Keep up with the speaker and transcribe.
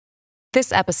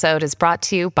This episode is brought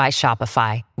to you by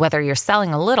Shopify. Whether you're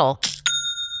selling a little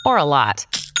or a lot,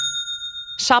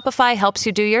 Shopify helps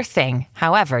you do your thing,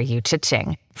 however you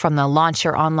cha-ching. From the launch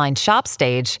your online shop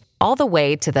stage, all the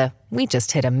way to the we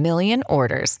just hit 1 million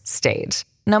orders stage.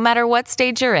 No matter what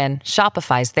stage you're in,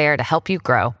 Shopify's there to help you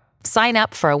grow. Sign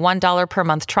up for a $1 per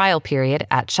month trial period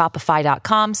at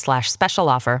shopify.com/special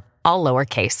offer, all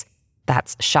lowercase.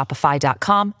 That's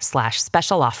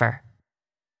shopify.com/special offer.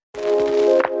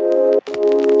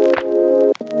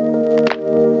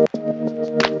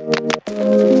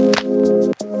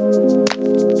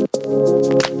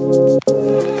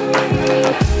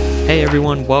 Hey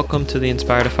everyone, welcome to the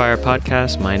Inspire to Fire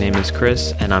podcast. My name is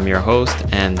Chris and I'm your host,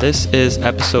 and this is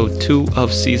episode 2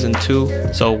 of season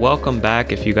 2. So welcome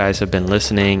back if you guys have been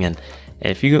listening, and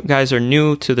if you guys are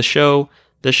new to the show,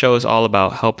 this show is all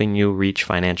about helping you reach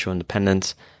financial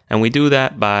independence. And we do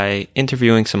that by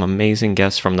interviewing some amazing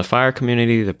guests from the FIRE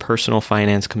community, the personal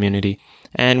finance community,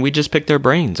 and we just pick their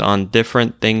brains on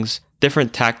different things,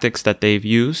 different tactics that they've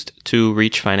used to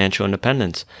reach financial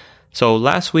independence. So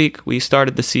last week we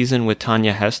started the season with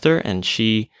Tanya Hester, and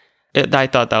I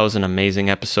thought that was an amazing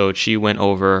episode. She went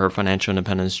over her financial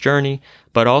independence journey,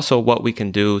 but also what we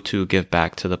can do to give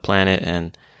back to the planet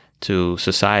and to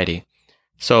society.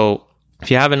 So if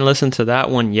you haven't listened to that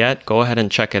one yet, go ahead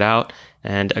and check it out.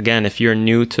 And again, if you're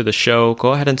new to the show,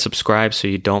 go ahead and subscribe so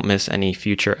you don't miss any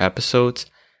future episodes.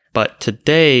 But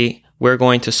today we're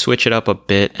going to switch it up a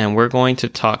bit, and we're going to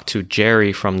talk to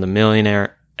Jerry from The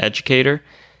Millionaire Educator.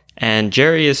 And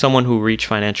Jerry is someone who reached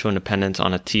financial independence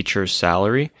on a teacher's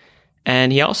salary.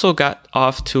 And he also got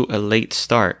off to a late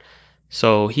start.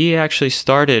 So he actually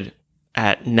started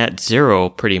at net zero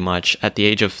pretty much at the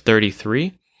age of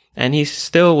 33. And he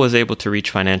still was able to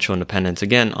reach financial independence,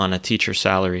 again, on a teacher's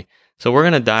salary. So we're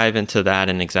going to dive into that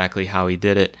and exactly how he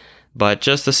did it. But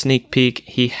just a sneak peek,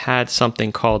 he had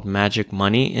something called magic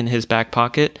money in his back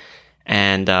pocket.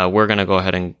 And we're going to go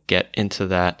ahead and get into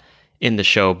that in the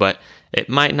show. But it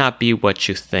might not be what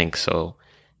you think. So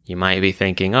you might be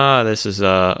thinking,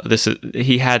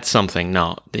 he had something.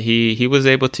 No, he was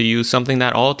able to use something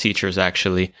that all teachers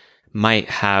actually might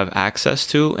have access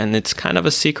to. And it's kind of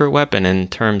a secret weapon in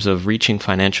terms of reaching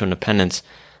financial independence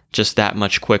just that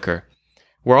much quicker.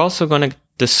 We're also going to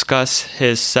discuss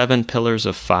his 7 pillars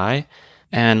of FI.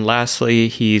 And lastly,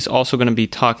 he's also going to be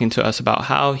talking to us about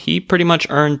how he pretty much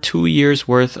earned 2 years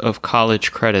worth of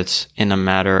college credits in a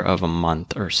matter of a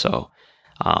month or so.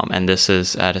 And this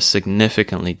is at a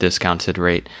significantly discounted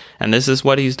rate. And this is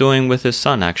what he's doing with his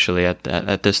son, actually,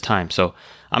 at this time. So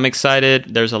I'm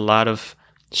excited. There's a lot of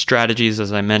strategies,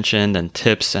 as I mentioned, and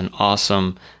tips and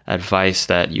awesome advice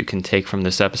that you can take from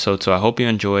this episode. So I hope you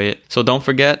enjoy it. So don't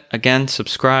forget, again,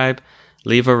 subscribe,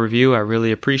 leave a review. I really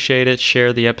appreciate it.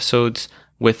 Share the episodes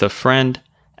with a friend.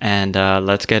 And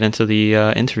let's get into the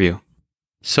interview.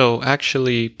 So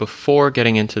actually, before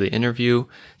getting into the interview,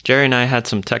 Jerry and I had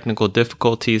some technical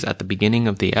difficulties at the beginning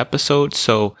of the episode,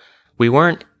 so we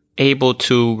weren't able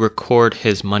to record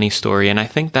his money story, and I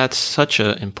think that's such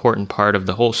an important part of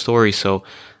the whole story, so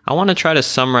I want to try to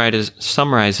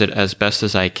summarize it as best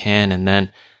as I can, and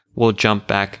then we'll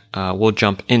jump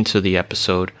into the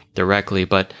episode directly.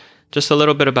 But just a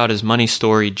little bit about his money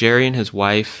story. Jerry and his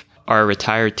wife are a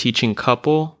retired teaching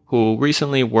couple who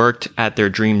recently worked at their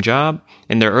dream job.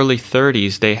 In their early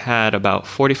 30s, they had about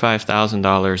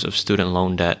 $45,000 of student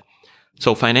loan debt.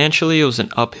 So financially, it was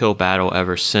an uphill battle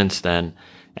ever since then.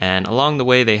 And along the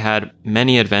way, they had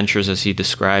many adventures, as he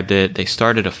described it. They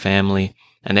started a family,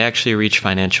 and they actually reached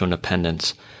financial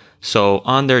independence. So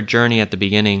on their journey at the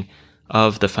beginning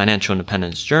of the financial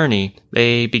independence journey,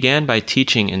 they began by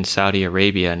teaching in Saudi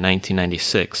Arabia in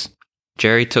 1996.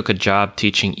 Jerry took a job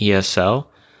teaching ESL,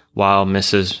 while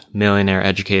Mrs. Millionaire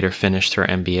Educator finished her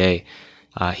MBA.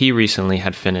 He recently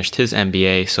had finished his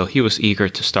MBA, so he was eager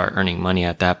to start earning money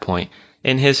at that point.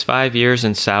 In his 5 years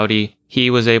in Saudi, he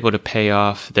was able to pay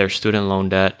off their student loan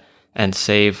debt and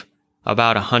save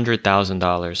about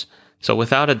 $100,000. So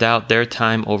without a doubt, their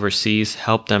time overseas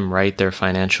helped them right their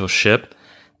financial ship,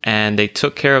 and they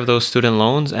took care of those student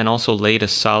loans and also laid a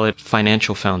solid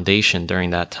financial foundation during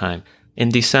that time. In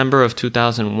December of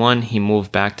 2001, he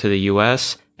moved back to the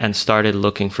US and started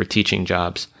looking for teaching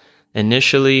jobs.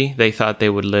 Initially, they thought they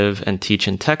would live and teach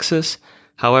in Texas.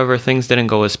 However, things didn't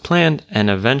go as planned, and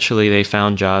eventually they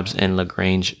found jobs in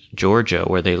LaGrange, Georgia,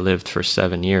 where they lived for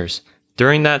 7 years.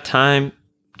 During that time,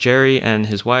 Jerry and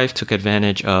his wife took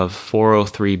advantage of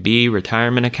 403B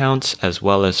retirement accounts as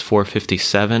well as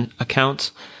 457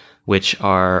 accounts, which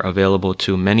are available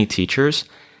to many teachers,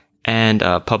 and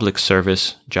public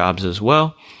service jobs as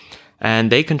well.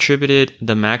 And they contributed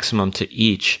the maximum to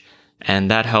each. and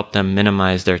that helped them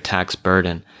minimize their tax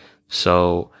burden.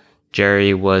 So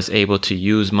Jerry was able to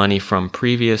use money from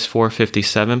previous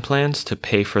 457 plans to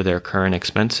pay for their current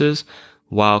expenses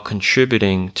while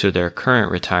contributing to their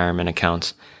current retirement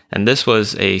accounts. And this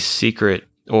was a secret,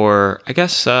 or I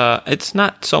guess it's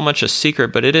not so much a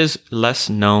secret, but it is less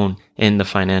known in the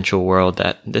financial world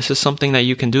that this is something that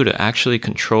you can do to actually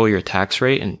control your tax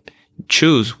rate and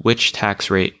choose which tax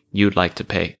rate you'd like to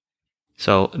pay.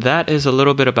 So that is a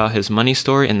little bit about his money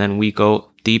story, and then we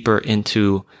go deeper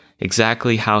into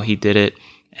exactly how he did it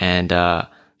and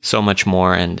so much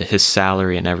more, and his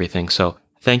salary and everything. So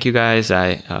thank you guys.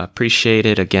 I appreciate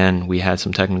it. Again, we had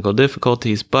some technical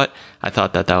difficulties, but I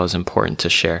thought that was important to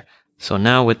share. So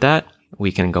now with that,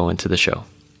 we can go into the show.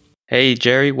 Hey,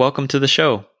 Jerry, welcome to the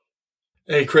show.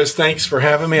 Hey, Chris, thanks for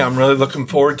having me. I'm really looking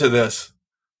forward to this.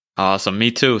 Awesome.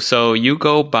 Me too. So you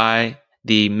go by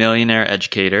the Millionaire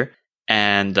Educator,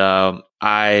 and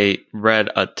I read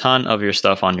a ton of your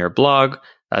stuff on your blog.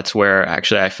 That's where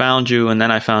actually I found you. And then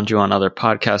I found you on other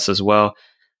podcasts as well.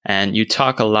 And you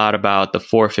talk a lot about the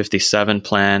 457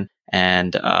 plan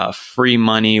and free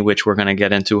money, which we're going to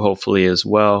get into hopefully as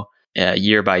well.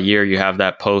 Year by year, you have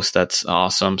that post. That's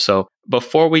awesome. So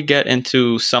before we get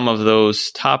into some of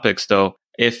those topics, though,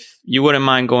 if you wouldn't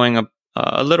mind going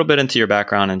a little bit into your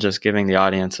background and just giving the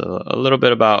audience a little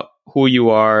bit about who you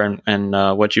are and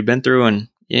what you've been through and,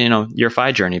 your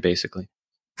FI journey, basically.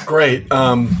 Great.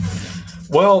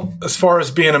 Well, as far as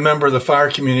being a member of the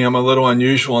FIRE community, I'm a little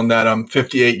unusual in that I'm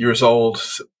 58 years old.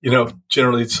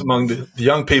 Generally it's among the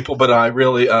young people, but I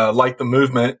really like the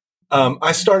movement.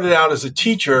 I started out as a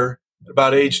teacher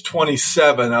about age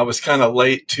 27. I was kind of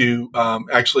late to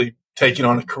actually taking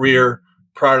on a career.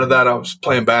 Prior to that, I was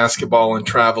playing basketball and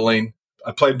traveling.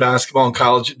 I played basketball in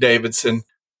college at Davidson.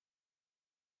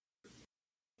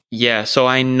 Yeah, so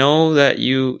I know that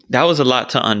that was a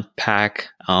lot to unpack,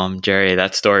 Jerry.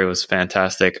 That story was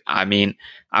fantastic. I mean,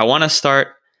 I want to start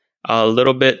a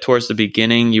little bit towards the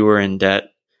beginning. You were in debt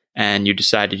and you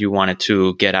decided you wanted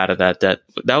to get out of that debt.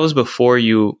 That was before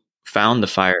you found the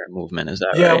FIRE movement. Is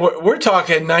that right? Yeah, we're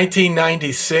talking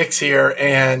 1996 here,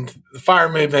 and the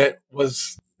FIRE movement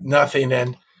was nothing.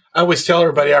 And I always tell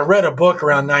everybody, I read a book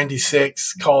around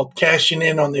 96 called Cashing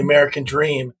In on the American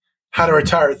Dream, How to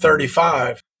Retire at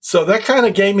 35. So that kind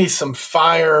of gave me some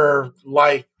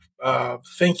FIRE-like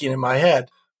thinking in my head.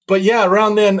 But yeah,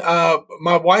 around then,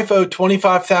 my wife owed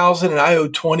 $25,000 and I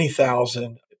owed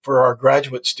 $20,000 for our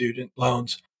graduate student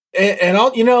loans. And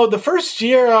the first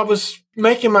year I was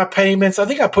making my payments. I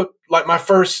think I put my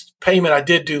first payment, I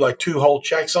did do 2 whole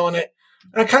checks on it.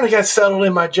 And I kind of got settled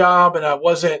in my job and I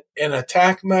wasn't in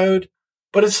attack mode.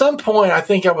 But at some point, I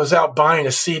think I was out buying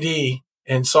a CD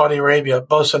in Saudi Arabia, a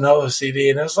Bossa Nova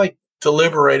CD. And I was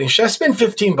deliberating, should I spend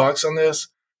 $15 on this?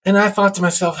 And I thought to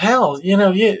myself, hell,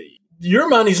 your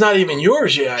money's not even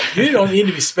yours yet. You don't need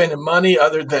to be spending money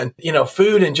other than,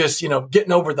 food and just,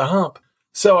 getting over the hump.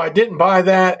 So I didn't buy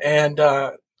that. And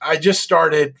I just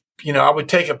started, I would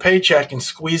take a paycheck and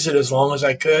squeeze it as long as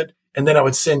I could. And then I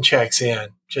would send checks in,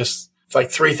 just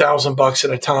 $3,000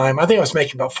 at a time. I think I was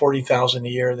making about $40,000 a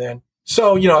year then.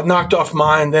 So, I knocked off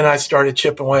mine. Then I started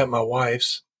chipping away at my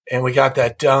wife's and we got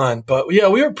that done. But yeah,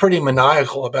 we were pretty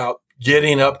maniacal about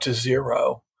getting up to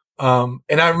zero. And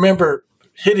I remember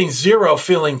hitting zero,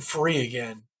 feeling free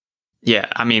again. Yeah,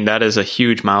 I mean, that is a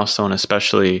huge milestone,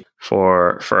 especially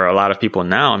for a lot of people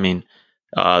now. I mean,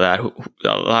 that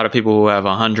a lot of people who have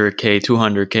 100K,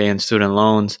 200K in student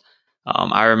loans.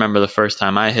 I remember the first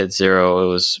time I hit zero, it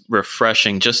was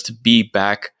refreshing just to be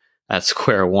back at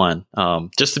square one,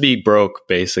 just to be broke,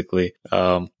 basically.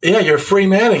 Yeah, you're a free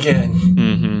man again.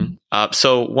 Mm-hmm.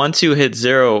 So once you hit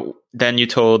zero, then you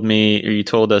told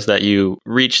us that you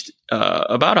reached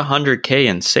about 100K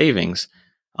in savings.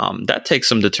 That takes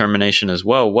some determination as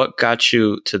well. What got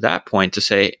you to that point to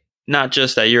say, not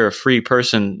just that you're a free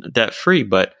person, debt free,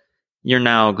 but you're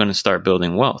now going to start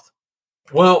building wealth?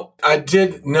 Well, I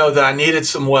did know that I needed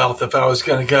some wealth if I was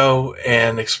going to go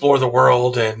and explore the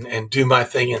world and do my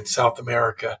thing in South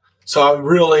America. So I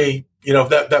really,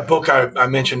 that book I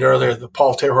mentioned earlier, the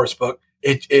Paul Terhorst book,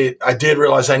 I did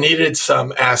realize I needed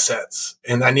some assets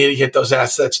and I needed to get those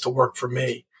assets to work for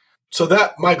me. So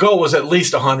that my goal was at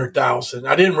least 100,000.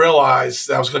 I didn't realize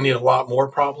that I was going to need a lot more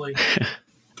probably.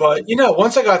 But,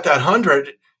 once I got that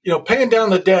 100, paying down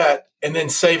the debt and then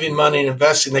saving money and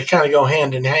investing, they kind of go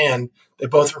hand in hand. They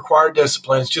both require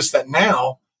discipline. It's just that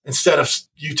now, instead of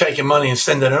you taking money and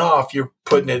sending it off, you're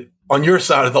putting it on your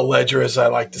side of the ledger, as I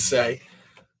like to say.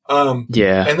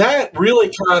 Yeah. And that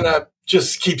really kind of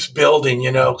just keeps building,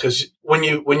 because when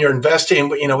you're investing,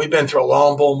 we've been through a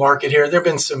long bull market here. There've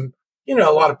been some, a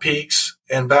lot of peaks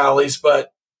and valleys,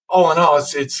 but all in all,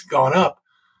 it's gone up.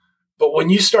 But when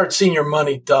you start seeing your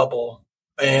money double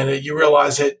and you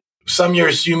realize that some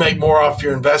years you make more off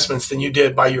your investments than you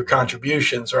did by your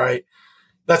contributions, right?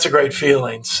 That's a great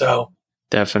feeling. So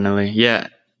Definitely. Yeah.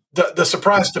 the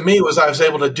surprise to me was I was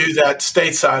able to do that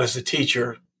stateside as a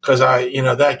teacher because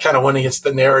that kind of went against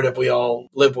the narrative we all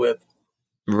live with.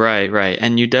 Right, right.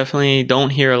 And you definitely don't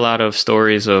hear a lot of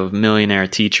stories of millionaire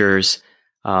teachers.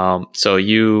 So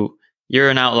you're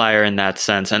an outlier in that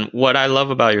sense. And what I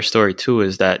love about your story too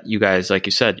is that you guys, like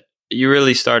you said, you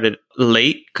really started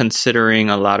late considering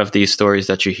a lot of these stories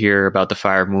that you hear about the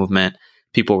FIRE movement.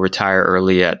 People retire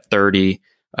early at 30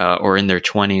 or in their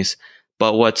 20s.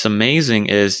 But what's amazing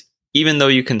is even though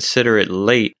you consider it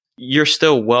late, you're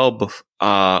still well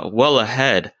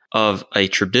ahead of a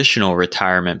traditional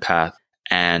retirement path.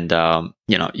 And,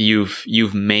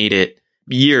 you've made it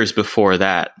years before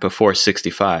that, before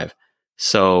 65.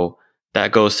 So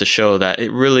that goes to show that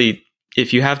it really,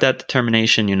 if you have that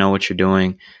determination, you know what you're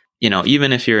doing,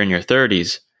 even if you're in your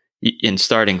 30s, in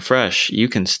starting fresh, you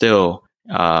can still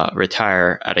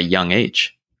retire at a young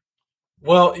age.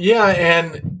 Well, yeah.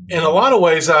 And in a lot of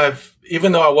ways,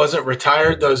 even though I wasn't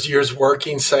retired, those years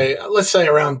working, let's say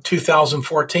around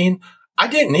 2014, I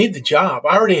didn't need the job.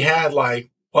 I already had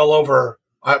well over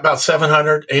about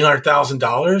 $700,000,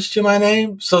 $800,000 to my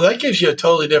name. So that gives you a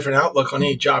totally different outlook on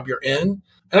any job you're in.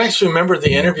 And I actually remember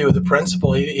the interview with the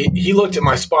principal. He looked at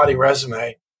my spotty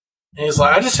resume and he's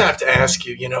like, I just have to ask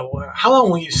you, how long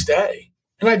will you stay?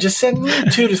 And I just said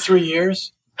 2 to 3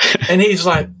 years. And he's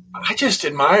like, I just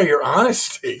admire your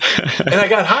honesty. And I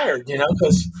got hired,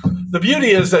 because the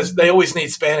beauty is that they always need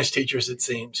Spanish teachers, it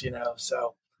seems,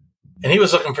 so. And he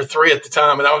was looking for 3 at the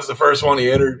time, and I was the first one he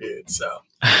interviewed. So,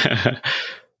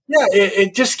 yeah,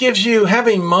 it just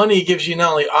having money gives you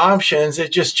not only options,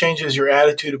 it just changes your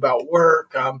attitude about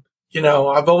work.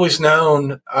 I've always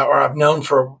known, or I've known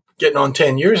for getting on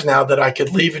 10 years now, that I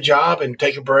could leave a job and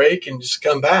take a break and just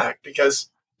come back because,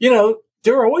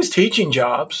 there are always teaching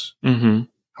jobs. Mm-hmm.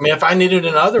 I mean, if I needed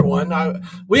another one,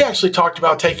 we actually talked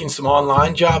about taking some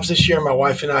online jobs this year. My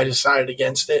wife and I decided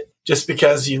against it just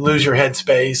because you lose your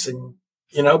headspace and,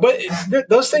 but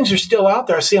those things are still out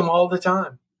there. I see them all the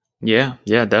time. Yeah,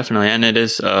 definitely. And it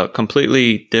is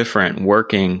completely different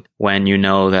working when you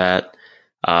know that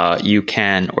you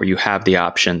can or you have the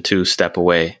option to step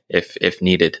away if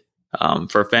needed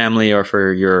for family or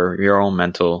for your own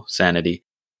mental sanity.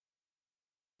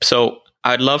 So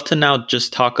I'd love to now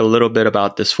just talk a little bit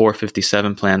about this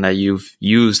 457 plan that you've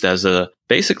used as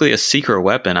basically a secret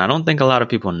weapon. I don't think a lot of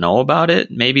people know about it.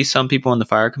 Maybe some people in the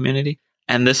FIRE community.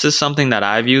 And this is something that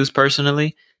I've used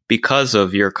personally because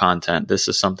of your content. This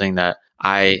is something that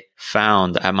I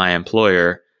found at my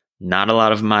employer. Not a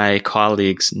lot of my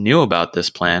colleagues knew about this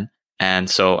plan. And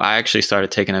so I actually started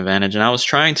taking advantage, and I was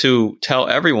trying to tell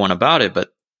everyone about it,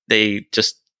 but they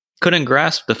just couldn't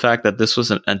grasp the fact that this was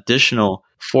an additional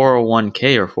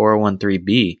 401k or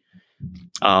 401(b).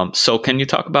 So can you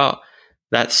talk about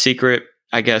that secret,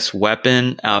 I guess,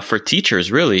 weapon for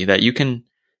teachers, really, that you can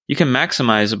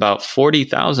maximize about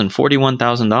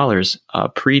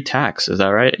 $41,000 pre-tax? Is that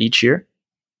right? Each year?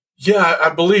 Yeah,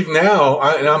 I believe now,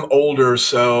 and I'm older,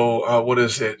 so what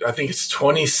is it? I think it's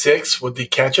 26 with the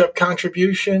catch-up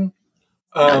contribution.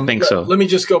 I think so. Let me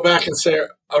just go back and say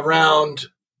around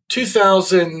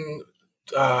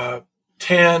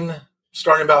 2010,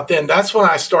 starting about then, that's when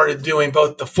I started doing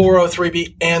both the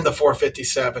 403(b) and the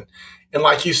 457. And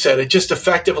like you said, it just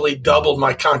effectively doubled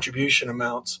my contribution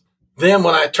amounts. Then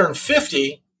when I turned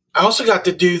 50, I also got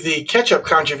to do the catch-up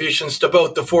contributions to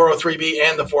both the 403(b)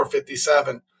 and the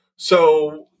 457.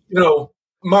 So,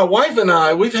 my wife and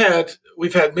I, we've had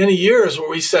many years where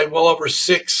we say well over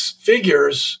 6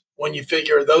 figures when you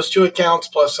figure those 2 accounts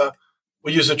plus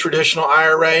we use a traditional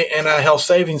IRA and a health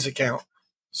savings account.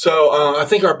 So I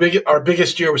think our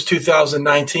biggest year was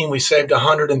 2019. We saved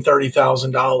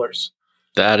 $130,000.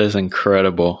 That is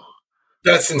incredible.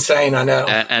 That's insane. I know.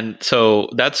 And so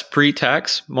that's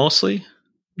pre-tax mostly?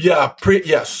 Yeah.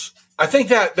 Yes. I think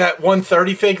that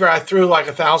 130 figure, I threw like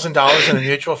 $1,000 in a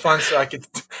mutual fund so I could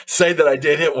say that I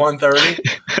did hit 130.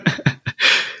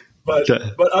 But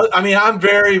I mean, I'm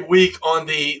very weak on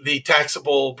the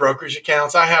taxable brokerage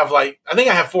accounts. I think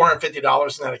I have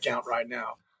 $450 in that account right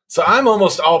now. So I'm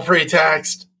almost all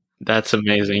pre-taxed. That's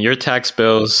amazing. Your tax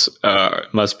bills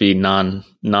must be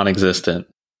non-existent.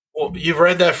 Well, you've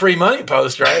read that Free Money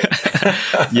post, right?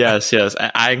 Yes.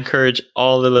 I encourage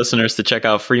all the listeners to check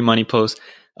out Free Money post.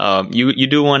 You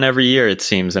do one every year, it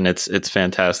seems, and it's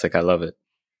fantastic. I love it.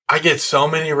 I get so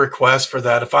many requests for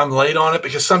that if I'm late on it,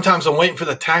 because sometimes I'm waiting for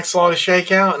the tax law to shake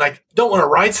out and I don't want to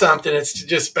write something. It's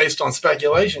just based on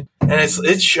speculation. And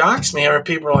it shocks me when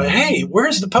people are like, hey,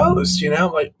 where's the post?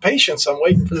 Like, patience, I'm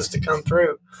waiting for this to come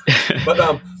through. But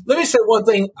let me say one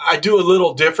thing I do a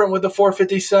little different with the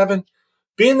 457.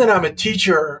 Being that I'm a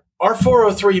teacher, our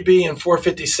 403B and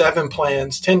 457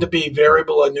 plans tend to be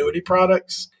variable annuity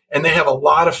products, and they have a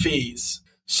lot of fees.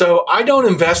 So I don't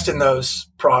invest in those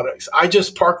products. I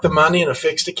just park the money in a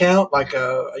fixed account, like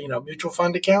a mutual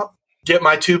fund account, get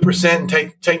my 2%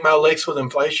 and take my licks with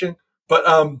inflation. But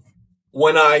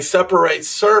when I separate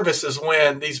services,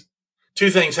 when these two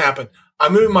things happen, I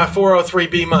move my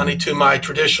 403B money to my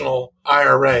traditional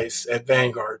IRAs at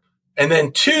Vanguard. And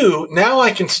then two, now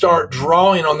I can start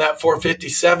drawing on that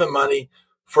 457 money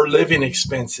for living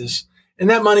expenses. And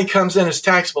that money comes in as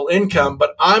taxable income,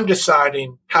 but I'm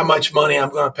deciding how much money I'm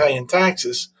going to pay in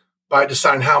taxes by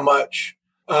deciding how much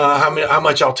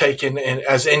I'll take in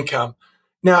as income.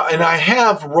 Now, and I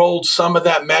have rolled some of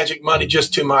that magic money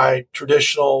just to my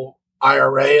traditional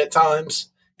IRA at times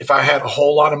if I had a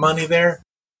whole lot of money there.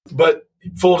 But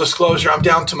full disclosure, I'm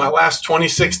down to my last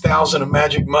 $26,000 of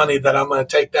magic money that I'm going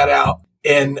to take that out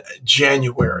in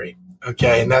January.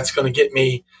 Okay. And that's going to get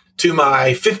me to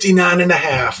my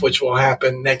 59.5, which will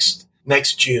happen next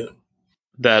June.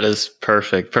 That is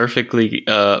perfect.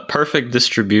 Perfect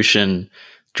distribution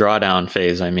drawdown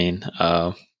phase.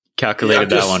 Calculated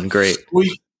that one. Great.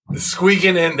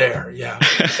 Squeaking in there. Yeah.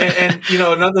 and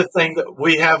another thing that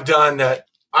we have done that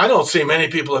I don't see many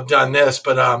people have done this,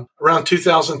 but around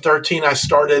 2013, I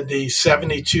started the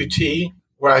 72T,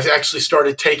 where I actually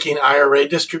started taking IRA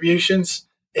distributions.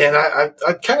 And I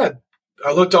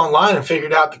looked online and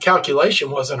figured out the calculation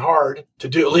wasn't hard to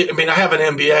do. I have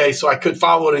an MBA, so I could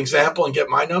follow an example and get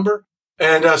my number.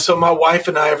 And so my wife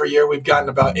and I, every year, we've gotten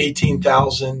about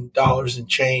 $18,000 in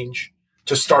change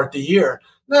to start the year.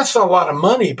 And that's not a lot of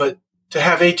money, but to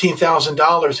have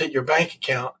 $18,000 hit your bank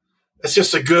account, that's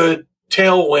just a good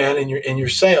tailwind in your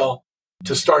sale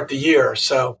to start the year.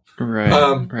 So,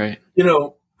 right.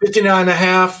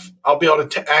 59.5, I'll be able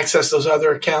to access those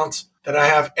other accounts that I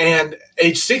have. And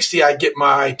age 60, I get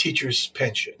my teacher's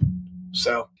pension.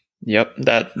 So, yep,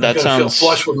 that feel sounds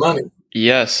flush with money.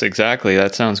 Yes, exactly.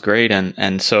 That sounds great.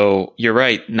 And so you're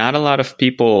right. Not a lot of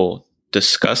people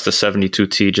discuss the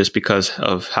 72T just because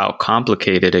of how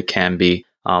complicated it can be.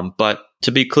 But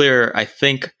to be clear, I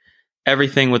think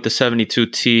everything with the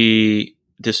 72T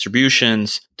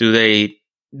distributions, the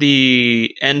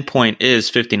endpoint is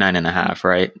 59.5,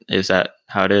 right? Is that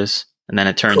how it is? And then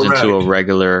it turns Correct. into a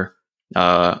regular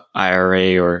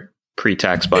IRA or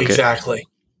pre-tax bucket. Exactly.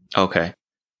 Okay.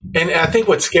 And I think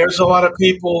what scares a lot of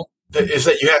people is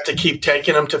that you have to keep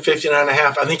taking them to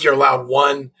 59.5. I think you're allowed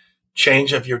one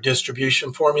change of your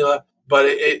distribution formula, but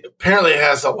it apparently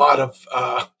has a lot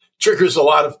of triggers a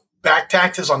lot of back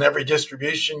taxes on every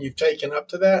distribution you've taken up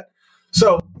to that.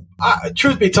 So,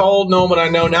 truth be told, knowing what I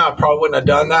know now, I probably wouldn't have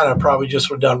done that. I probably just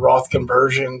would have done Roth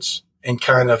conversions and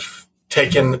kind of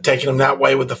taken them that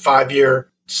way with the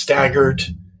 5-year staggered.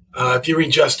 If you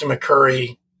read Justin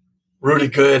McCurry,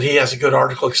 Rooted Good, he has a good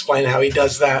article explaining how he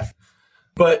does that.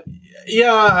 But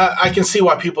yeah, I can see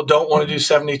why people don't want to do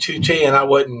 72T, and I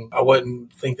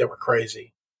wouldn't think they were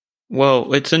crazy.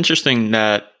 Well, it's interesting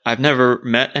that I've never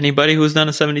met anybody who's done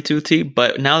a 72T,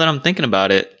 but now that I'm thinking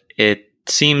about it, it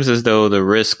seems as though the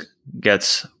risk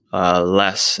gets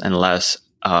less and less.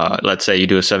 Let's say you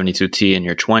do a 72T in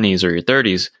your 20s or your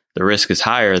 30s, the risk is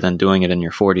higher than doing it in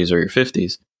your 40s or your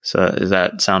 50s. So does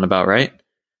that sound about right?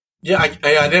 Yeah, I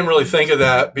didn't really think of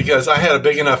that because I had a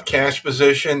big enough cash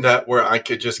position that where I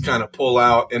could just kind of pull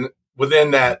out. And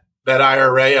within that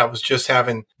IRA, I was just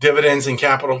having dividends and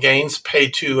capital gains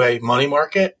paid to a money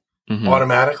market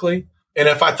automatically. And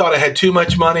if I thought I had too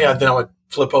much money, then I would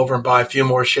flip over and buy a few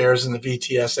more shares in the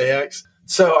VTSAX.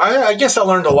 So I guess I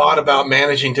learned a lot about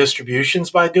managing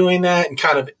distributions by doing that and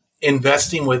kind of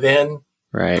investing within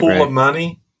pool of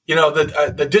money.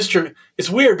 It's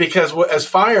weird because as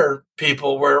fire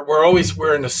people,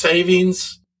 we're in the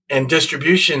savings and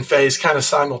distribution phase kind of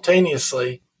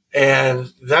simultaneously.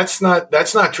 And that's not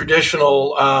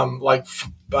traditional,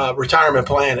 retirement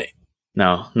planning.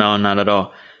 No, not at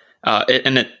all.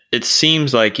 It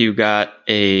seems like you got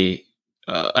a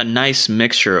nice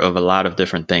mixture of a lot of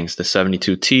different things. The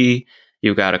 72T,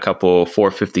 you've got a couple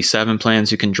 457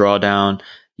 plans you can draw down.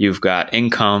 You've got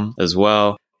income as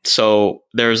well. So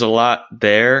there's a lot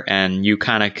there, and you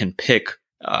kind of can pick,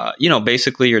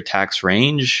 basically your tax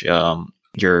range,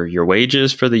 your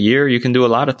wages for the year. You can do a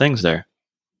lot of things there.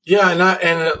 Yeah, and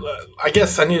I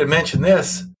guess I need to mention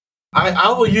this.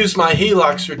 I will use my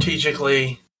HELOC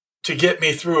strategically to get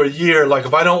me through a year. Like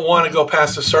if I don't want to go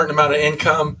past a certain amount of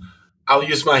income, I'll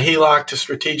use my HELOC to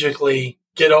strategically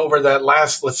get over that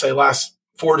last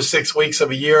 4 to 6 weeks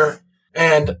of a year.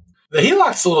 And the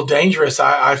HELOC's a little dangerous,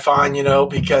 I find,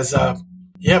 because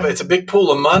it's a big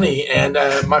pool of money. And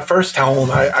my first home,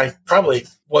 I probably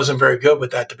wasn't very good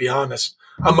with that, to be honest.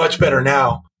 I'm much better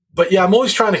now. But yeah, I'm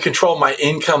always trying to control my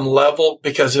income level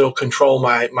because it'll control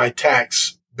my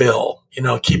tax bill,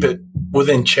 keep it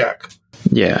within check.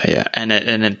 Yeah. And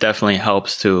it definitely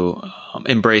helps to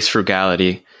embrace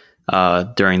frugality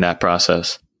during that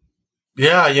process.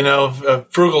 Yeah,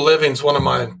 frugal living is one of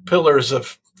my pillars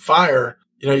of FIRE.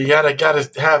 You gotta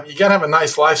have a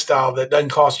nice lifestyle that doesn't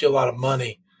cost you a lot of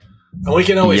money. And we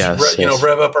can always,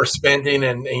 rev up our spending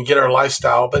and get our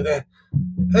lifestyle, but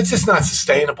that's just not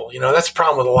sustainable. That's the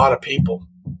problem with a lot of people.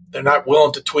 They're not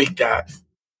willing to tweak that.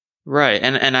 Right.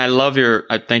 And I love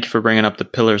I thank you for bringing up the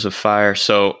pillars of FIRE.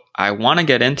 So I want to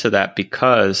get into that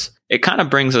because it kind of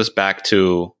brings us back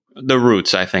to the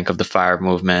roots, I think, of the FIRE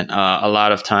movement. A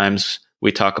lot of times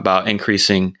we talk about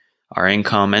increasing our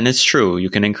income, and it's true. You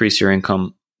can increase your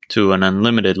income to an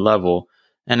unlimited level,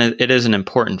 and it is an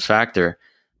important factor.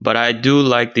 But I do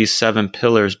like these 7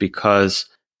 pillars because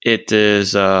it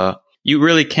is, you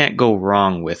really can't go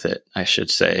wrong with it, I should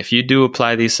say. If you do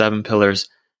apply these 7 pillars,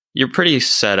 you're pretty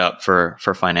set up for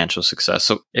financial success.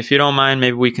 So if you don't mind,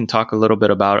 maybe we can talk a little bit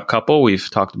about a couple. We've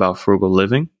talked about frugal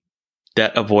living.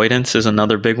 Debt avoidance is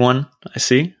another big one, I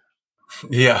see.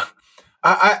 Yeah.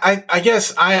 I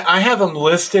guess I have them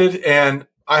listed and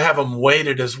I have them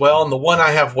weighted as well. And the one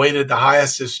I have weighted the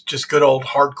highest is just good old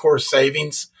hardcore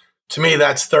savings. To me,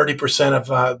 that's 30%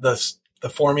 of the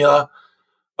formula.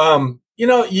 You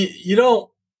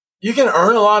can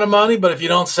earn a lot of money, but if you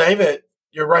don't save it,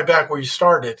 you're right back where you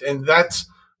started. And that's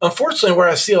unfortunately where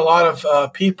I see a lot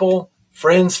of people,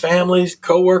 friends, families,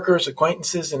 coworkers,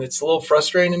 acquaintances, and it's a little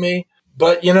frustrating to me.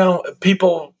 But,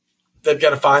 people, they've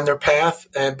got to find their path.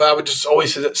 But I would just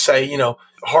always say,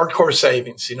 hardcore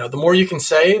savings. The more you can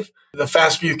save, the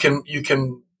faster you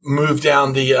can move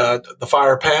down the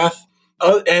FIRE path.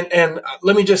 And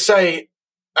let me just say,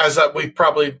 as we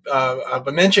probably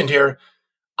mentioned here,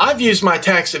 I've used my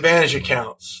tax advantage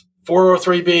accounts,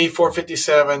 403B,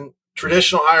 457,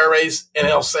 traditional IRAs, and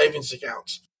health savings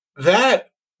accounts. That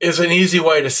is an easy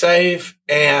way to save,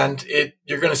 and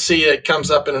you're going to see it comes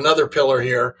up in another pillar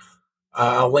here.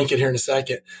 I'll link it here in a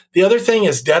second. The other thing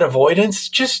is debt avoidance.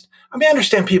 I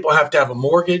understand people have to have a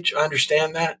mortgage. I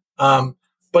understand that.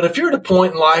 But if you're at a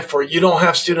point in life where you don't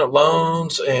have student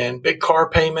loans and big car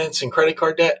payments and credit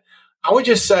card debt, I would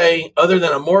just say, other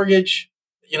than a mortgage,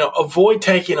 avoid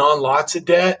taking on lots of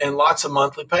debt and lots of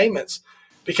monthly payments,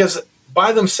 because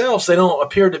by themselves, they don't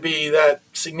appear to be that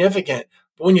significant.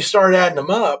 But when you start adding them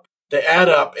up, they add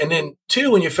up. And then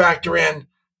 2, when you factor in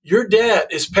your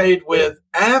debt is paid with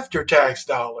after-tax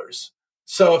dollars.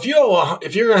 So if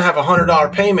you're going to have a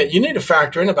 $100 payment, you need to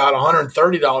factor in about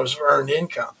 $130 of earned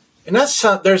income. And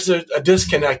there's a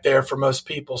disconnect there for most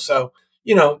people. So,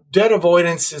 debt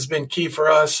avoidance has been key for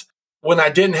us. When I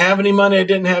didn't have any money, I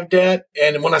didn't have debt.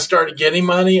 And when I started getting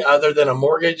money, other than a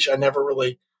mortgage, I've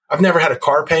never had a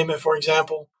car payment, for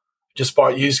example. Just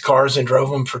bought used cars and drove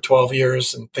them for 12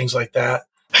 years and things like that.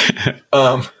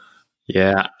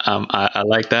 Yeah, I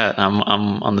like that. I'm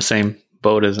on the same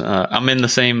boat as I'm in the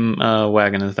same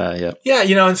wagon as that. Yep. Yeah,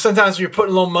 and sometimes when you're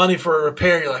putting a little money for a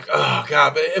repair, you're like, oh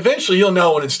God, but eventually you'll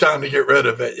know when it's time to get rid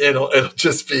of it. It'll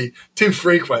just be too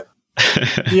frequent.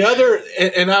 The other,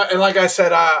 and like I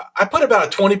said, I put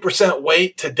about a 20%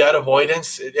 weight to debt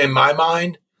avoidance in my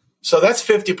mind. So that's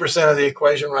 50% of the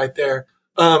equation right there.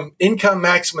 Income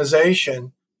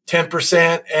maximization,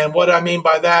 10%. And what I mean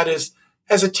by that is,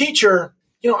 as a teacher,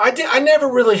 I never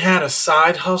really had a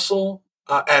side hustle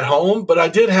at home, but I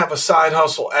did have a side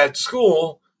hustle at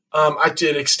school. I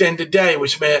did extended day,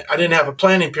 which meant I didn't have a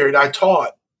planning period. I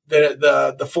taught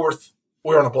the fourth,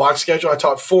 we were on a block schedule. I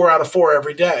taught 4 out of 4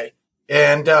 every day.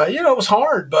 And, it was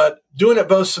hard, but doing it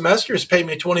both semesters paid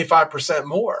me 25%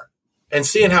 more. And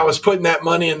seeing how I was putting that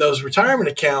money in those retirement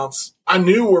accounts, I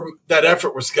knew where that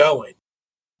effort was going.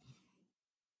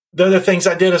 The other things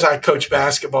I did is I coached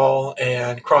basketball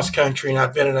and cross country, and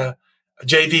I've been a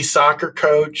JV soccer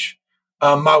coach.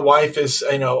 My wife is,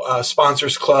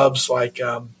 sponsors clubs like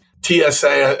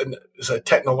TSA is a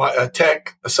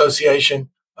tech association.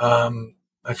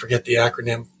 I forget the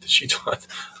acronym that she taught.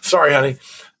 Sorry, honey.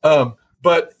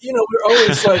 But we're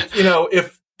always like,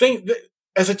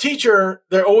 as a teacher,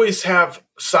 they always have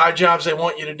side jobs they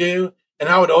want you to do. And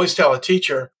I would always tell a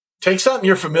teacher, take something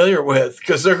you're familiar with,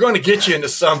 because they're going to get you into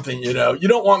something, You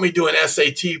don't want me doing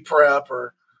SAT prep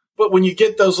but when you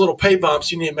get those little pay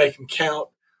bumps, you need to make them count.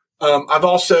 I've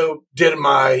also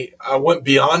I went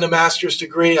beyond a master's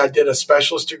degree. I did a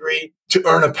specialist degree to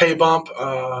earn a pay bump,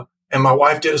 and my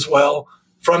wife did as well.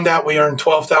 From that, we earned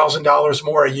 $12,000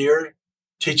 more a year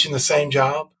teaching the same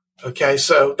job. Okay,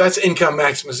 so that's income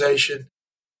maximization.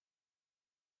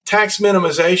 Tax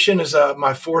minimization is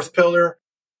my fourth pillar.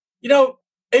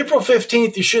 April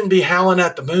 15th, you shouldn't be howling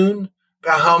at the moon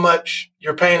about how much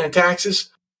you're paying in taxes.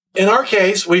 In our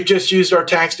case, we've just used our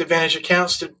tax advantage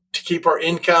accounts to keep our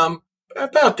income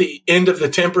about the end of the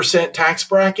 10% tax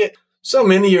bracket. So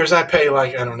many years I pay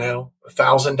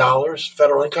 $1,000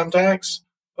 federal income tax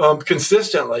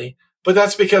consistently, but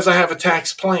that's because I have a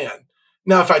tax plan.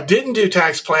 Now, if I didn't do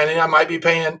tax planning, I might be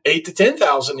paying $8,000 to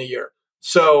 $10,000 a year.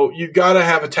 So you got to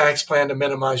have a tax plan to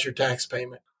minimize your tax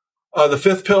payment. The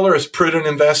fifth pillar is prudent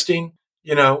investing.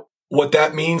 What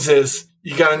that means is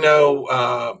you got to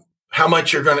know how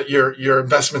much your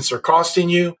investments are costing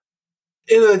you.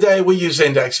 End of the day, we use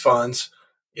index funds.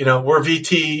 We're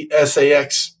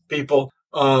VTSAX people.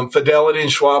 Fidelity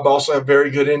and Schwab also have very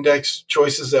good index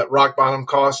choices at rock bottom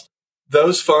cost.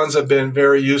 Those funds have been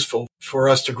very useful for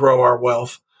us to grow our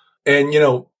wealth. And,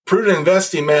 prudent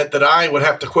investing meant that I would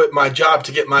have to quit my job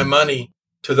to get my money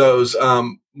to those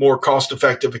more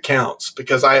cost-effective accounts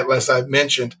because as I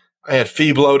mentioned, I had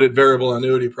fee-bloated variable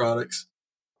annuity products.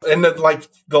 And the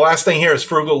last thing here is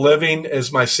frugal living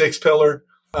is my sixth pillar.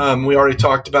 We already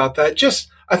talked about that.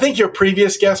 I think your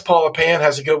previous guest, Paula Pan,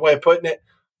 has a good way of putting it.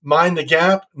 Mind the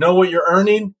gap, know what you're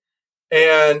earning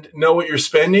and know what you're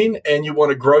spending, and you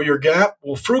want to grow your gap.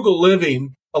 Well, frugal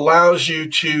living allows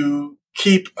you to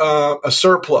keep a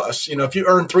surplus. If you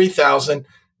earn $3,000 and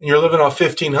you're living off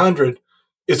 $1,500,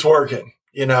 it's working,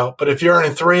 But if you're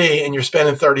earning $3,000 and you're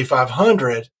spending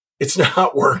 $3,500, it's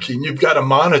not working. You've got to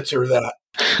monitor that.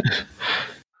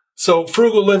 So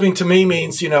frugal living to me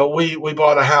means, we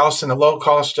bought a house in a low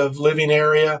cost of living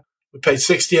area. We paid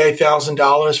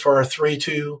 $68,000 for our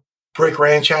 3-2 brick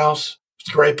ranch house. It's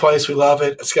a great place. We love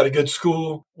it. It's got a good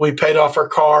school. We paid off our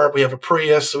car. We have a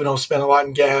Prius, so we don't spend a lot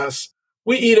in gas.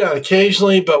 We eat out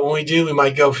occasionally, but when we do, we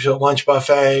might go for a lunch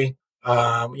buffet.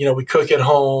 We cook at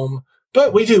home.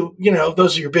 But we do,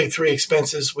 those are your big three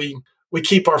expenses. We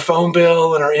keep our phone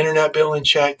bill and our internet bill in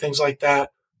check, things like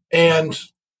that. And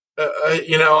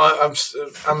I'm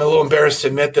a little embarrassed to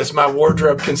admit this. My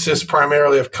wardrobe consists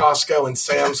primarily of Costco and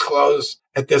Sam's clothes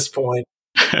at this point.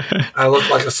 I look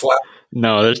like a slap.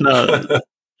 No, there's no.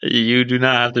 You do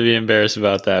not have to be embarrassed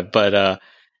about that. But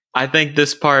I think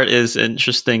this part is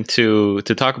interesting to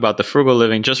talk about the frugal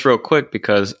living just real quick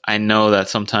because I know that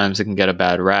sometimes it can get a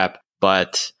bad rap.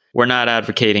 But we're not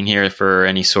advocating here for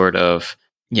any sort of,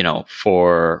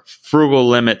 for frugal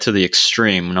limit to the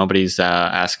extreme. Nobody's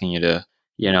asking you to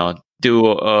do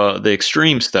the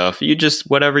extreme stuff. You just,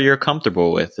 whatever you're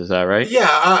comfortable with. Is that right? Yeah,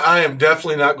 I am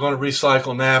definitely not going to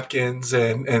recycle napkins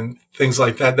and things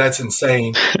like that. That's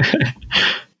insane.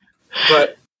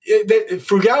 But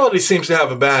frugality seems to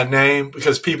have a bad name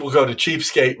because people go to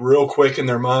cheapskate real quick in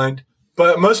their mind.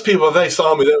 But most people, if they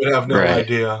saw me, they would have no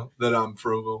idea that I'm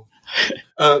frugal.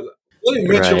 Let me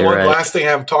mention one last thing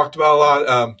I haven't talked about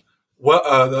a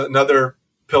lot. Another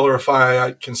pillar of fire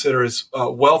I consider is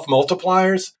wealth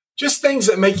multipliers, just things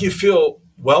that make you feel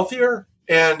wealthier.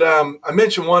 And I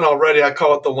mentioned one already. I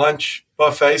call it the lunch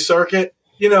buffet circuit.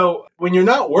 When you're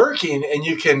not working and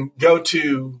you can go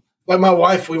to, like my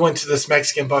wife, we went to this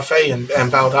Mexican buffet in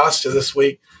Valdosta this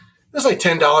week. It was like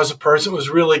 $10 a person. It was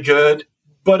really good.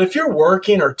 But if you're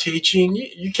working or teaching,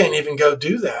 you can't even go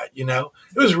do that. It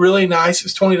was really nice. It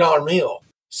was a $20 meal.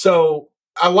 So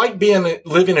I like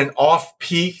living an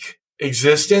off-peak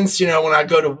existence. When I can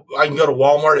go to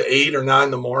Walmart at 8 or 9 in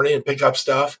the morning and pick up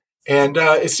stuff. And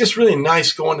it's just really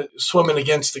nice swimming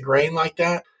against the grain like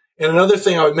that. And another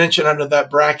thing I would mention under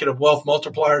that bracket of wealth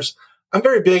multipliers, I'm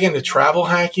very big into travel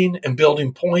hacking and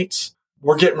building points.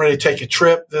 We're getting ready to take a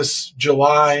trip this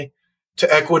July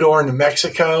to Ecuador and to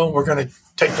Mexico. We're going to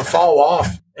take the fall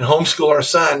off and homeschool our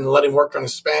son and let him work on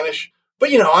his Spanish.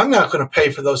 But, I'm not going to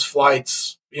pay for those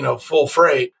flights, full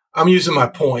freight. I'm using my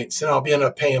points, and I'll end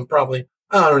up paying probably,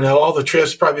 all the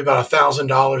trips, probably about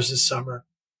 $1,000 this summer.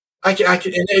 And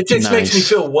it just makes me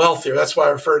feel wealthier. That's why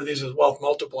I refer to these as wealth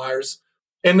multipliers.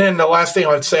 And then the last thing I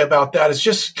would say about that is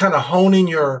just kind of honing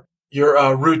your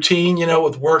routine,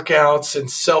 with workouts and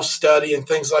self-study and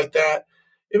things like that.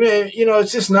 I mean,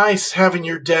 it's just nice having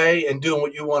your day and doing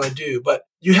what you want to do, but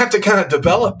you have to kind of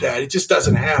develop that. It just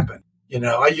doesn't happen.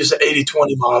 I use the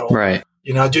 80-20 model. Right.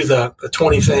 I do the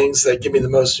 20 things that give me the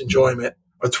most enjoyment,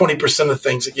 or 20% of the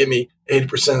things that give me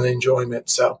 80% of the enjoyment.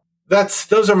 So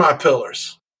those are my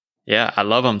pillars. Yeah, I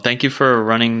love them. Thank you for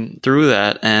running through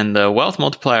that. And the wealth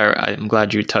multiplier, I'm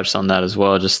glad you touched on that as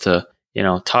well, just to,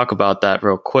 talk about that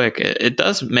real quick. It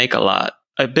does make a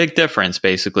big difference,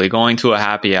 basically. Going to a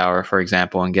happy hour, for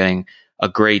example, and getting a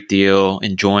great deal,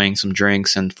 enjoying some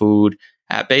drinks and food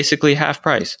at basically half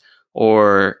price,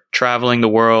 or traveling the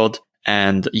world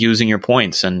and using your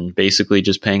points and basically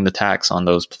just paying the tax on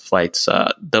those flights.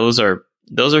 Those are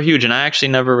huge. And I actually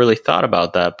never really thought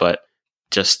about that, but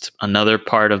just another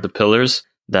part of the pillars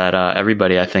that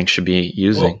everybody, I think, should be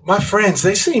using. Well, my friends,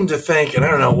 they seem to think, and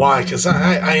I don't know why, because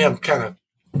I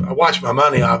watch my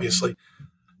money, obviously.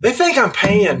 They think I'm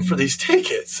paying for these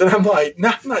tickets. And I'm like, no,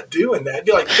 I'm not doing that. It'd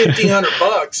be like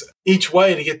 $1,500 each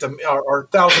way to get them, or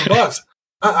 $1,000.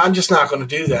 I'm just not going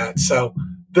to do that. So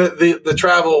the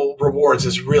travel rewards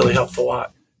has really helped a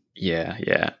lot. Yeah.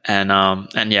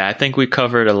 And yeah, I think we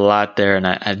covered a lot there.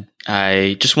 And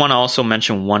I just want to also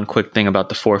mention one quick thing about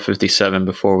the 457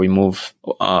 before we move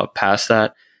past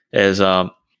that is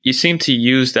you seem to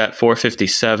use that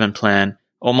 457 plan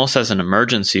almost as an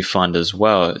emergency fund as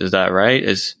well. Is that right?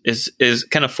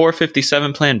 Can a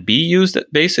 457 plan be used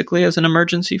basically as an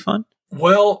emergency fund?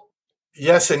 Well,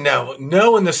 yes and no.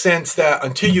 No, in the sense that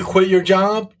until you quit your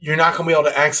job, you're not going to be able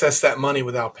to access that money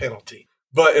without penalty.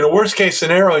 But in a worst case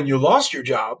scenario and you lost your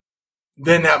job,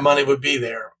 then that money would be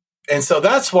there. And so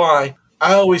that's why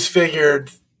I always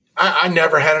figured I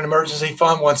never had an emergency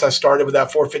fund once I started with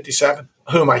that 457.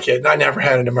 Who am I kidding? I never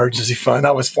had an emergency fund.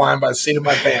 I was flying by the seat of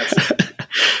my pants.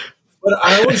 But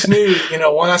I always knew,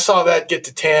 when I saw that get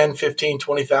to 10, 15,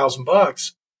 20,000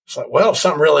 bucks, it's like, well, if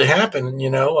something really happened,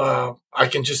 I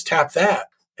can just tap that.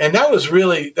 And that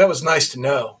was nice to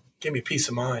know. Give me peace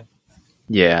of mind.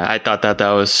 Yeah, I thought that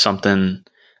was something,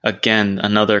 again,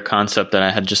 another concept that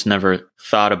I had just never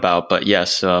thought about. But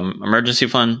yes, emergency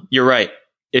fund, you're right.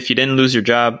 If you didn't lose your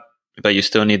job, but you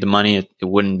still need the money, it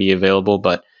wouldn't be available.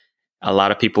 But a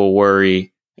lot of people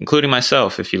worry, including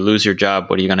myself, if you lose your job,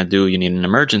 what are you going to do? You need an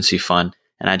emergency fund.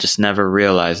 And I just never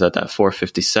realized that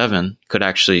 457 could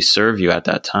actually serve you at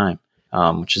that time,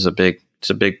 which is a big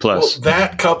plus. Well,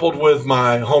 that coupled with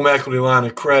my home equity line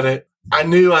of credit, I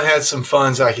knew I had some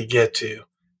funds I could get to,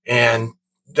 and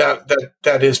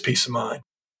that is peace of mind.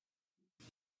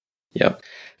 Yep.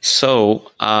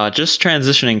 So just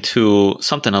transitioning to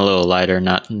something a little lighter,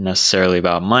 not necessarily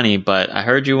about money, but I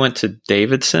heard you went to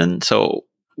Davidson. So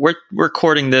we're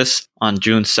recording this on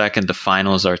June 2nd. The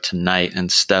finals are tonight,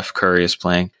 and Steph Curry is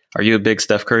playing. Are you a big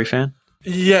Steph Curry fan?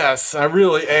 Yes, I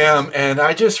really am. And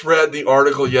I just read the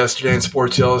article yesterday in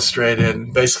Sports Illustrated,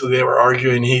 and basically they were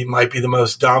arguing he might be the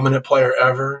most dominant player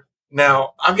ever.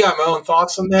 Now, I've got my own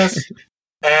thoughts on this.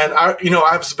 And I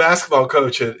was a basketball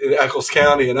coach in Eccles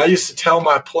County, and I used to tell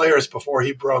my players before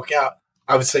he broke out,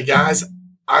 I would say, guys,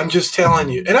 I'm just telling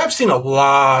you. And I've seen a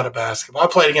lot of basketball. I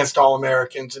played against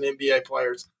All-Americans and NBA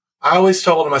players. I always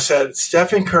told them, I said,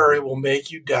 Stephen Curry will make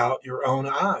you doubt your own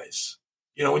eyes.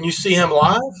 When you see him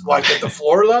live, like at the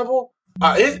floor level,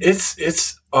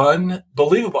 it's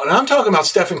unbelievable. And I'm talking about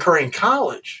Stephen Curry in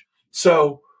college.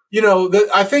 So,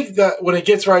 I think that when it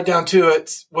gets right down to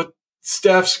it, what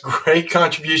Steph's great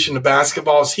contribution to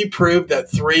basketball is he proved that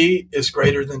 3 is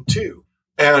greater than 2.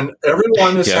 And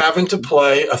everyone is having to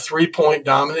play a 3-point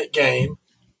dominant game.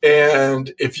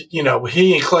 And if, he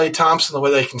and Klay Thompson, the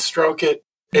way they can stroke it,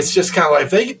 it's just kind of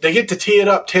like if they get to tee it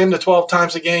up 10 to 12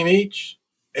 times a game each,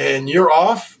 and you're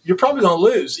off, you're probably going to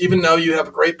lose, even though you have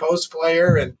a great post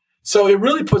player. And so it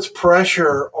really puts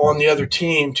pressure on the other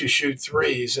team to shoot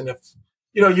threes. And if,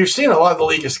 you're seeing a lot of the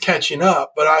league is catching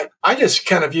up, but I just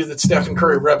kind of view that Stephen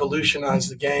Curry revolutionized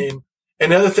the game.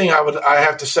 And the other thing I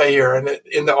have to say here, and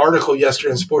in the article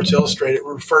yesterday in Sports Illustrated, it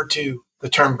referred to the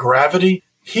term gravity.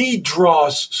 He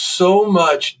draws so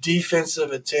much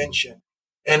defensive attention.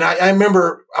 And I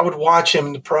remember I would watch him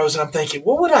in the pros, and I'm thinking,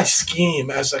 what would I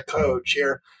scheme as a coach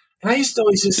here? And I used to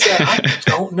always just say, I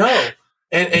don't know.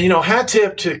 And hat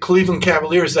tip to Cleveland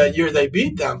Cavaliers that year they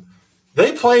beat them.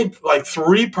 They played like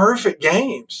 3 perfect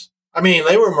games. I mean,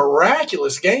 they were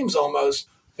miraculous games almost.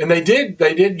 And they did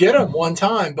get them one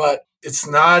time, but it's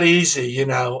not easy,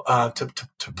 to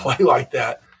play like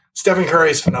that. Stephen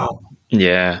Curry is phenomenal.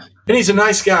 Yeah. And he's a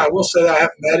nice guy. I will say that I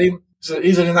haven't met him.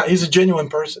 He's a genuine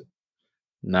person.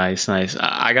 Nice.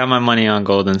 I got my money on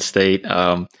Golden State.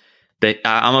 I'm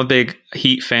a big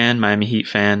Heat fan, Miami Heat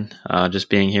fan, just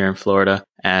being here in Florida.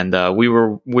 And we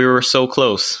were so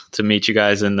close to meet you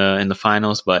guys in the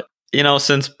finals. But,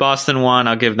 since Boston won,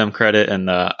 I'll give them credit. And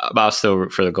I'll still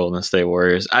root for the Golden State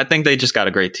Warriors. I think they just got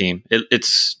a great team.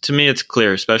 To me, it's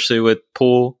clear, especially with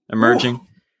Poole emerging. Ooh.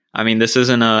 I mean, this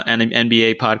isn't an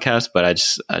NBA podcast, but I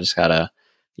just gotta,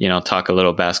 talk a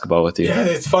little basketball with you. Yeah,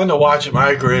 it's fun to watch him.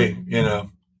 I agree.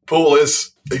 Poole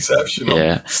is exceptional.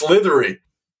 Yeah. Slithery.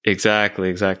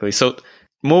 Exactly. So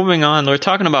moving on, we're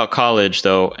talking about college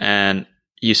though. And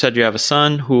you said you have a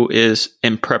son who is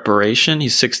in preparation.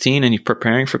 He's 16 and he's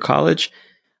preparing for college.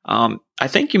 I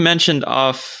think you mentioned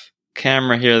off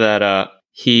camera here that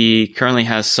he currently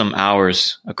has some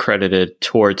hours accredited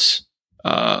towards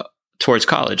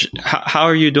college. How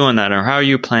are you doing that, or how are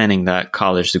you planning that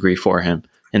college degree for him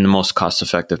in the most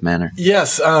cost-effective manner?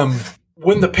 Yes.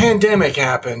 When the pandemic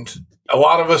happened, a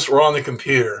lot of us were on the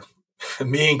computer,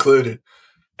 me included.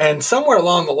 And somewhere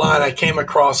along the line, I came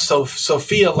across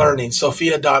Sophia Learning,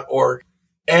 sophia.org.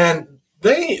 And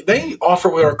they offer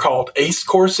what are called ACE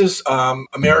courses,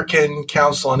 American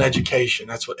Council on Education.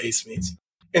 That's what ACE means.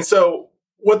 And so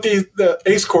what the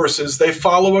ACE courses, they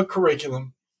follow a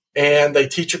curriculum and they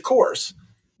teach a course.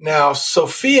 Now,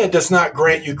 Sophia does not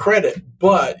grant you credit,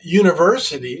 but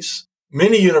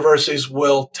many universities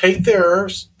will take their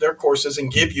courses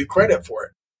and give you credit for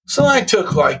it. So I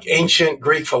took like ancient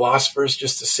Greek philosophers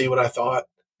just to see what I thought.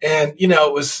 And,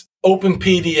 it was open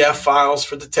PDF files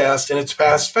for the test, and it's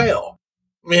pass fail.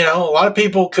 A lot of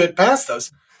people could pass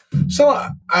those. So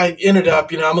I ended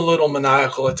up, I'm a little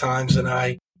maniacal at times, and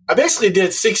I basically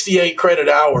did 68 credit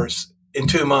hours in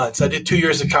 2 months. I did 2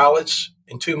 years of college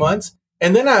in 2 months.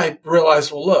 And then I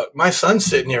realized, well, look, my son's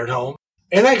sitting here at home,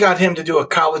 and I got him to do a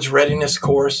college readiness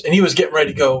course, and he was getting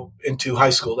ready to go into high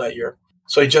school that year.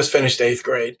 So he just finished 8th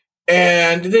grade.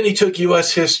 And then he took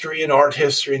U.S. history and art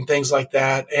history and things like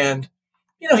that. And,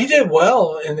 he did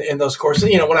well in those courses.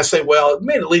 When I say well, it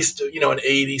made at least, an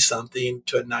 80-something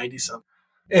to a 90-something.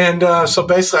 And so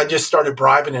basically I just started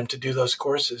bribing him to do those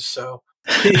courses. So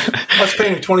I was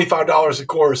paying him $25 a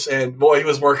course, and boy, he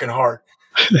was working hard.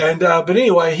 And but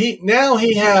anyway,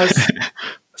 he has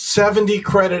 70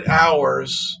 credit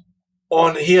hours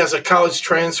he has a college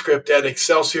transcript at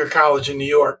Excelsior College in New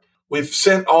York. We've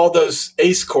sent all those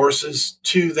ACE courses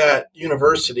to that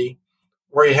university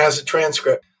where he has a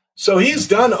transcript. So he's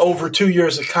done over 2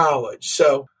 years of college.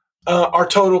 So our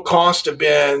total cost have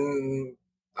been,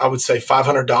 I would say,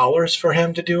 $500 for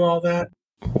him to do all that.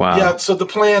 Wow. Yeah. So the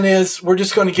plan is we're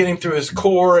just going to get him through his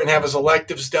core and have his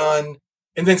electives done.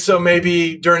 And then so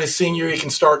maybe during his senior year, he can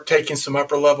start taking some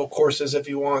upper level courses if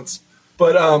he wants.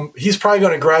 But he's probably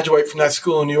going to graduate from that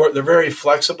school in New York. They're very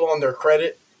flexible on their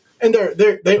credit, and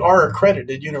they are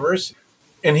accredited university.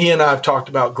 And he and I have talked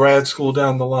about grad school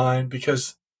down the line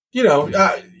because,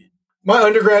 my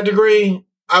undergrad degree,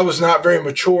 I was not very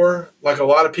mature like a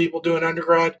lot of people do in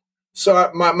undergrad.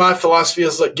 So my philosophy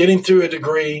is like get him through a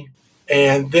degree,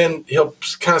 and then he'll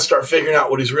kind of start figuring out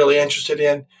what he's really interested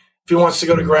in. If he wants to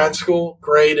go to grad school,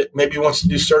 great. Maybe he wants to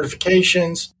do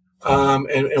certifications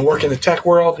and work in the tech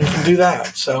world, he can do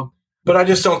that. So, but I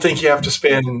just don't think you have to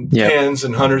spend tens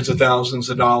and hundreds of thousands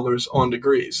of dollars on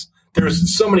degrees.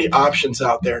 There's so many options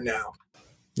out there now.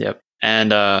 Yep.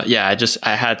 And I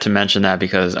had to mention that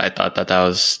because I thought that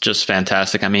was just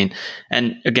fantastic. I mean,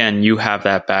 and again, you have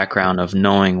that background of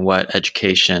knowing what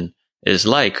education is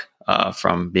like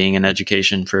from being in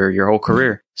education for your whole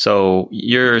career. So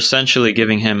you're essentially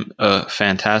giving him a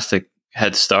fantastic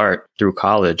head start through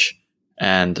college.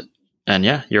 And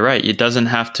yeah, you're right. He doesn't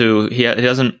have to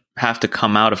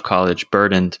come out of college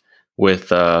burdened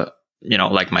with,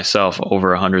 like myself,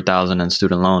 over 100,000 in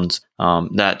student loans.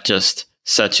 That just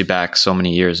sets you back so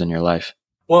many years in your life.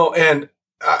 Well, and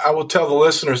I will tell the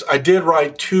listeners, I did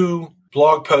write 2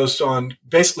 blog posts on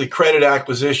basically credit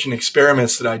acquisition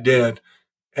experiments that I did.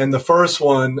 And the first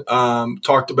one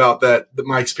talked about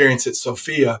my experience at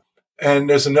Sophia. And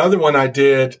there's another one I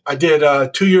did. I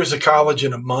did 2 years of college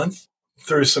in a month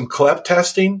through some CLEP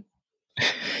testing.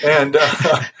 And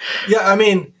I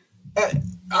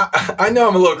know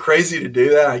I'm a little crazy to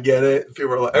do that. I get it.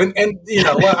 People are like, and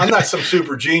I'm not some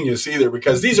super genius either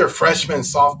because these are freshman,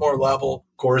 sophomore level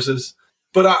courses.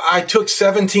 But I took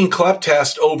 17 CLEP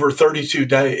tests over 32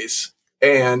 days,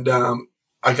 and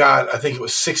I think it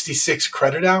was 66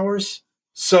 credit hours.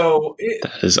 So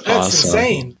that's awesome.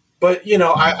 Insane. But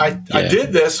I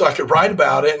did this so I could write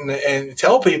about it and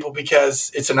tell people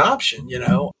because it's an option.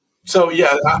 So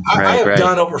yeah, I have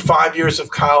done over 5 years of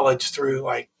college through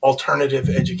like alternative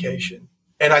education,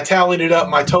 and I tallied it up,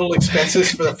 my total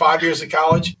expenses for the 5 years of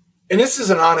college, and this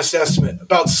is an honest estimate,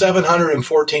 about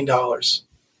 $714.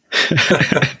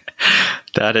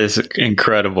 That is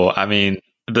incredible. I mean,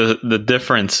 the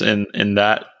difference in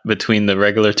that between the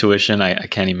regular tuition, I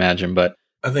can't imagine. But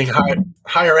I think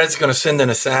higher ed's going to send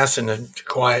an assassin to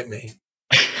quiet me.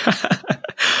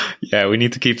 Yeah, we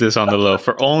need to keep this on the low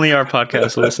for only our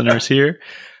podcast listeners here.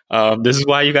 This is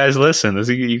why you guys listen.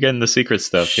 You're getting the secret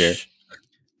stuff here.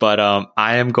 But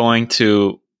I am going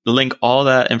to link all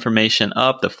that information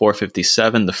up, the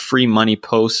 457, the free money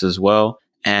posts as well.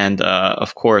 And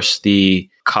of course, the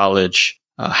college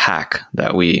hack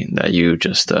that you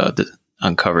just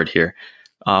uncovered here.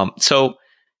 So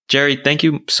Jerry, thank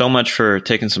you so much for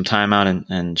taking some time out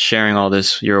and sharing all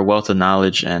this. You're a wealth of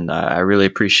knowledge, and I really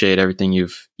appreciate everything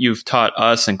you've taught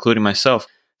us, including myself.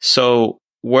 So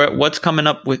what's coming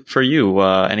up for you?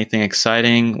 Anything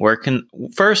exciting? Where can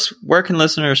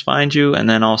listeners find you? And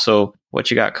then also what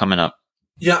you got coming up?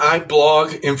 Yeah, I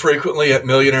blog infrequently at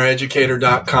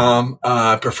millionaireeducator.com.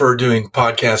 I prefer doing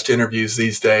podcast interviews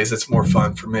these days. It's more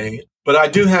fun for me. But I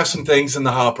do have some things in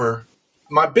the hopper.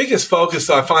 My biggest focus,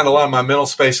 I find a lot of my mental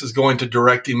space is going to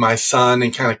directing my son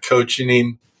and kind of coaching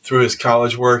him through his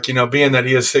college work. You know, being that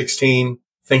he is 16,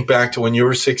 think back to when you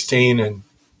were 16 and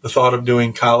the thought of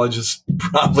doing college is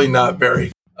probably not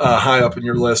very high up in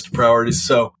your list of priorities.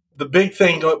 So the big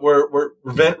thing, we're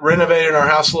renovating our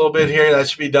house a little bit here. That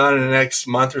should be done in the next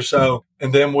month or so.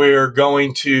 And then we're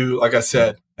going to, like I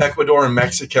said, Ecuador and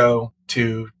Mexico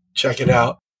to check it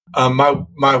out.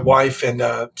 My wife and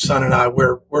son and I,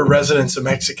 we're residents of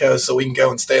Mexico, so we can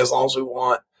go and stay as long as we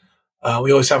want.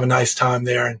 We always have a nice time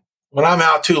there. And when I'm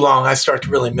out too long, I start to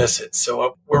really miss it.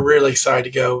 So we're really excited to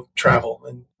go travel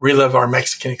and relive our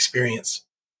Mexican experience.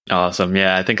 Awesome.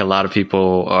 Yeah, I think a lot of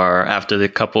people are, after the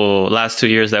last 2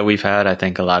 years that we've had, I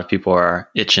think a lot of people are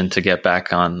itching to get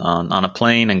back on a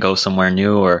plane and go somewhere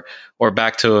new or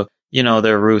back to,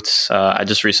 their roots. I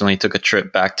just recently took a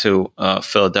trip back to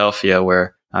Philadelphia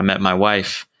where I met my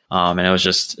wife. And it was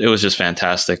just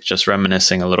fantastic, just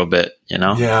reminiscing a little bit,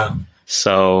 Yeah.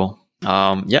 So,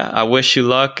 I wish you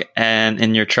luck and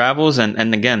in your travels.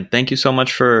 And again, thank you so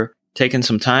much for taking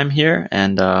some time here,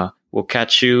 and we'll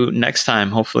catch you next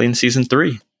time, hopefully in season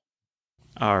 3.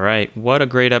 All right. What a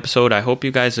great episode. I hope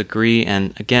you guys agree.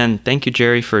 And again, thank you,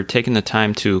 Jerry, for taking the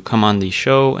time to come on the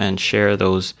show and share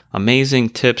those amazing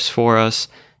tips for us.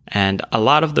 And a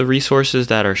lot of the resources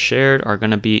that are shared are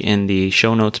going to be in the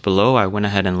show notes below. I went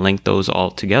ahead and linked those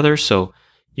all together, so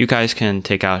you guys can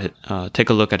take a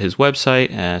look at his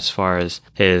website as far as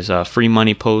his free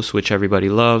money posts, which everybody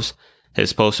loves,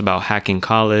 his posts about hacking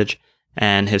college,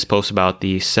 and his post about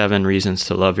the 7 reasons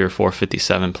to love your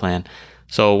 457 plan.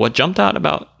 So what jumped out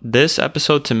about this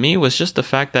episode to me was just the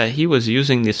fact that he was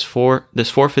using this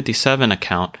 457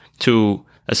 account to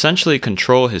essentially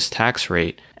control his tax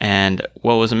rate. And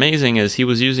what was amazing is he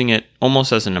was using it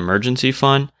almost as an emergency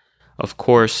fund. Of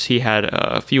course, he had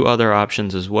a few other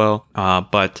options as well.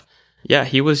 But yeah,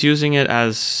 he was using it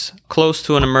as close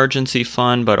to an emergency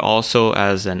fund, but also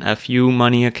as an FU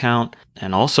money account,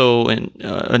 and also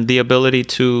in the ability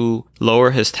to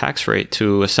lower his tax rate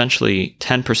to essentially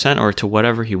 10% or to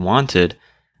whatever he wanted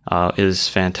is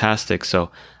fantastic.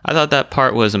 So I thought that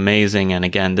part was amazing. And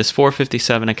again, this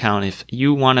 457 account, if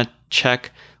you want to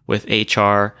check with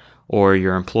HR or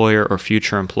your employer or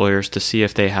future employers to see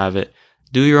if they have it,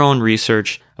 do your own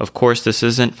research. Of course, this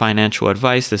isn't financial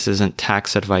advice. This isn't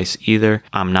tax advice either.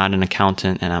 I'm not an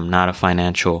accountant and I'm not a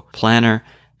financial planner.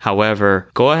 However,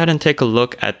 go ahead and take a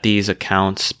look at these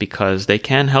accounts because they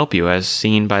can help you, as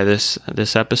seen by this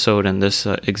episode and this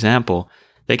example.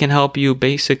 They can help you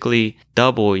basically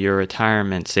double your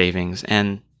retirement savings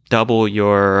and double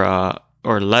your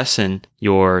or lessen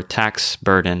your tax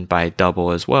burden by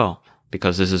double as well,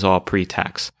 because this is all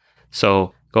pre-tax.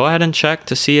 So go ahead and check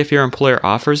to see if your employer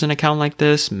offers an account like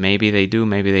this. Maybe they do,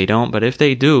 maybe they don't. But if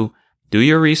they do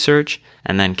your research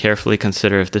and then carefully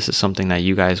consider if this is something that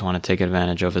you guys want to take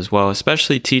advantage of as well,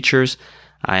 especially teachers.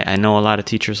 I know a lot of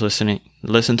teachers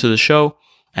listen to the show,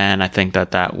 and I think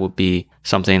that will be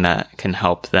something that can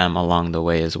help them along the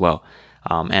way as well.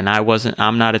 And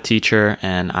I'm not a teacher,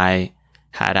 and I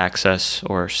had access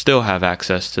or still have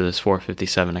access to this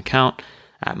 457 account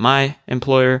at my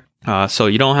employer. So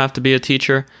you don't have to be a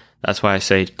teacher. That's why I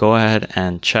say go ahead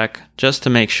and check just to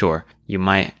make sure. You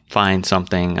might find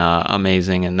something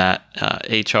amazing in that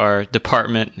HR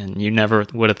department, and you never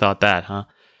would have thought that, huh?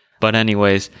 But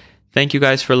anyways, thank you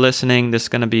guys for listening. This is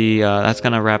going to be, that's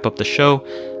going to wrap up the show.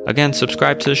 Again,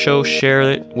 subscribe to the show, share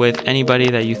it with anybody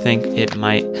that you think it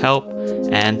might help.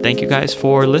 And thank you guys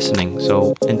for listening.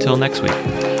 So until next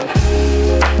week.